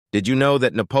Did you know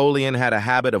that Napoleon had a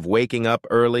habit of waking up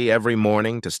early every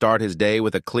morning to start his day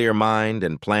with a clear mind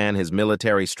and plan his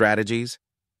military strategies?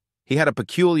 He had a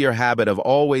peculiar habit of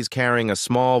always carrying a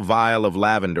small vial of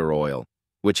lavender oil,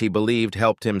 which he believed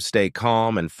helped him stay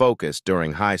calm and focused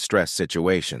during high-stress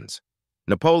situations.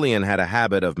 Napoleon had a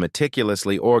habit of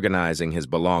meticulously organizing his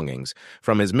belongings,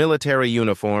 from his military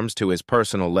uniforms to his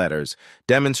personal letters,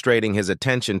 demonstrating his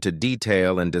attention to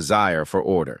detail and desire for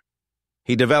order.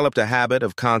 He developed a habit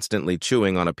of constantly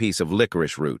chewing on a piece of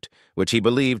licorice root, which he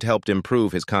believed helped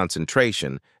improve his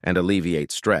concentration and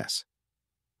alleviate stress.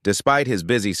 Despite his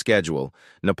busy schedule,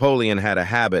 Napoleon had a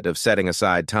habit of setting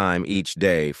aside time each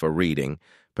day for reading,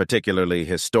 particularly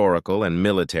historical and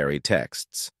military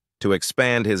texts, to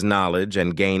expand his knowledge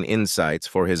and gain insights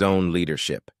for his own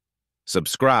leadership.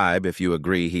 Subscribe if you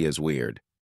agree he is weird.